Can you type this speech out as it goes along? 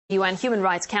UN Human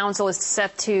Rights Council is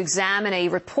set to examine a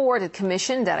report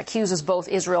commission that accuses both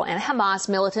Israel and Hamas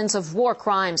militants of war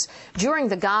crimes during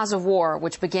the Gaza war,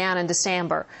 which began in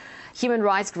December. Human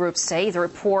rights groups say the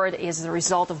report is the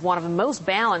result of one of the most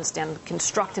balanced and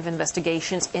constructive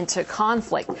investigations into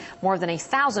conflict. More than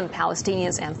 1,000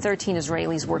 Palestinians and 13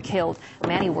 Israelis were killed.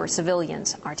 Many were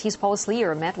civilians. RT's Paul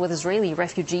Sleer met with Israeli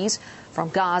refugees from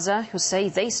Gaza who say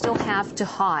they still have to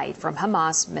hide from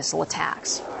Hamas missile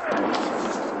attacks.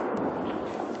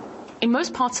 In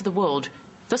most parts of the world,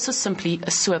 this is simply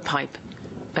a sewer pipe.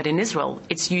 But in Israel,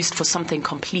 it's used for something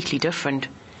completely different.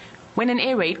 When an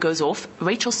air raid goes off,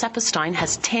 Rachel Saperstein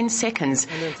has 10 seconds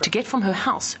to get from her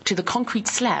house to the concrete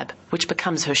slab, which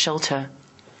becomes her shelter.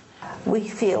 We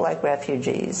feel like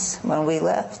refugees. When we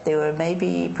left, there were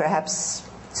perhaps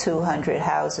 200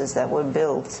 houses that were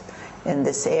built in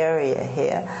this area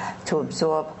here to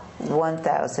absorb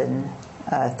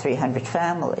 1,300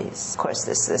 families. Of course,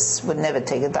 this would never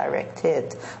take a direct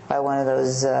hit by one of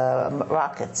those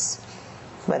rockets,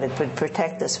 but it would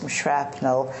protect us from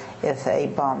shrapnel if a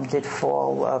bomb did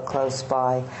fall close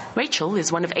by. Rachel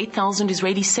is one of 8,000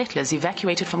 Israeli settlers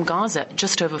evacuated from Gaza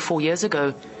just over 4 years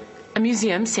ago. A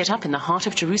museum set up in the heart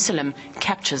of Jerusalem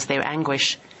captures their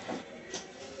anguish.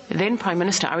 Then Prime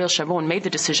Minister Ariel Sharon made the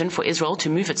decision for Israel to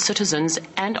move its citizens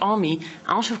and army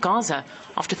out of Gaza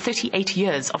after 38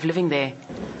 years of living there.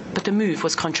 But the move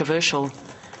was controversial.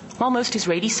 While most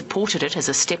Israelis supported it as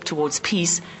a step towards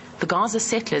peace, the Gaza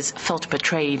settlers felt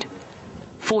betrayed.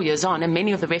 4 years on, and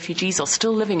many of the refugees are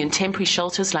still living in temporary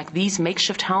shelters like these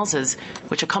makeshift houses,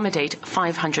 which accommodate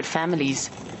 500 families.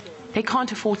 They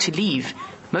can't afford to leave.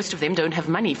 Most of them don't have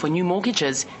money for new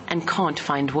mortgages and can't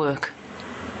find work.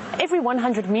 Every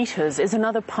 100 meters is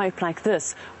another pipe like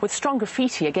this, with strong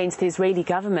graffiti against the Israeli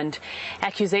government.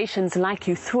 Accusations like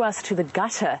 "you threw us to the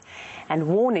gutter," and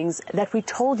warnings that "we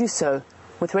told you so,"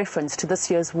 with reference to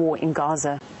this year's war in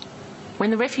Gaza.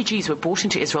 When the refugees were brought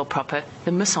into Israel proper,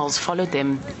 the missiles followed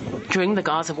them. During the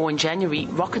Gaza war in January,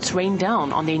 rockets rained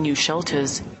down on their new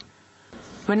shelters.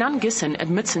 Renan Gisson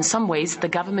admits in some ways the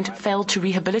government failed to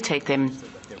rehabilitate them.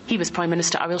 He was Prime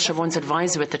Minister Ariel Sharon's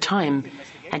advisor at the time,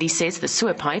 and he says the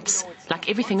sewer pipes, like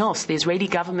everything else the Israeli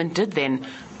government did then,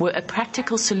 were a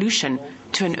practical solution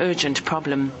to an urgent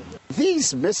problem.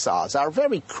 These missiles are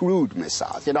very crude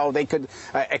missiles. You know, they could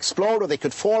explode or they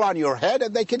could fall on your head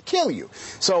and they could kill you.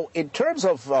 So in terms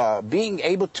of being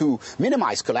able to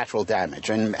minimize collateral damage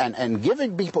and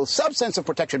giving people some sense of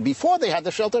protection before they had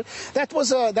the shelter, that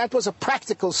was a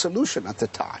practical solution at the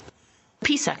time.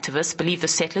 Peace activists believe the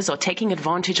settlers are taking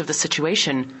advantage of the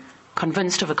situation,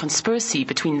 convinced of a conspiracy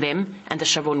between them and the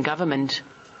Sharon government.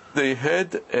 They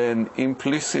had an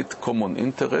implicit common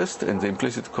interest, and the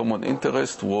implicit common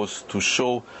interest was to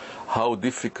show how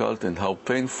difficult and how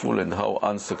painful and how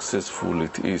unsuccessful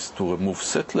it is to remove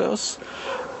settlers,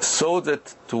 so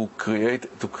that to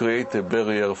create a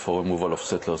barrier for removal of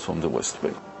settlers from the West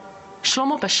Bank.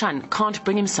 Shlomo Bashan can't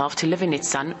bring himself to live in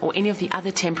Nitzan or any of the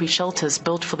other temporary shelters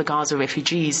built for the Gaza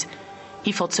refugees.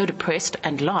 He felt so depressed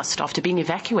and lost after being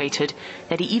evacuated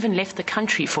that he even left the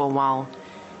country for a while.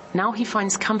 Now he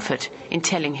finds comfort in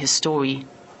telling his story.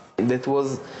 That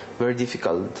was very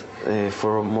difficult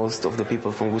for most of the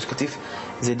people from Gush Katif.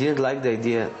 They didn't like the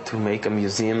idea to make a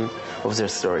museum of their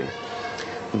story.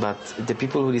 But the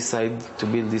people who decided to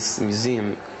build this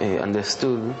museum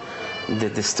understood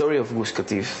that the story of Gush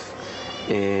Katif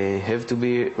have to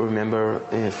be remembered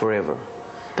forever.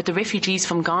 But the refugees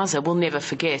from Gaza will never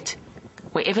forget.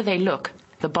 Wherever they look,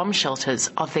 the bomb shelters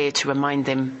are there to remind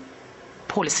them.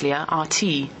 Paul Sleer,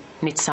 RT, Nitzan.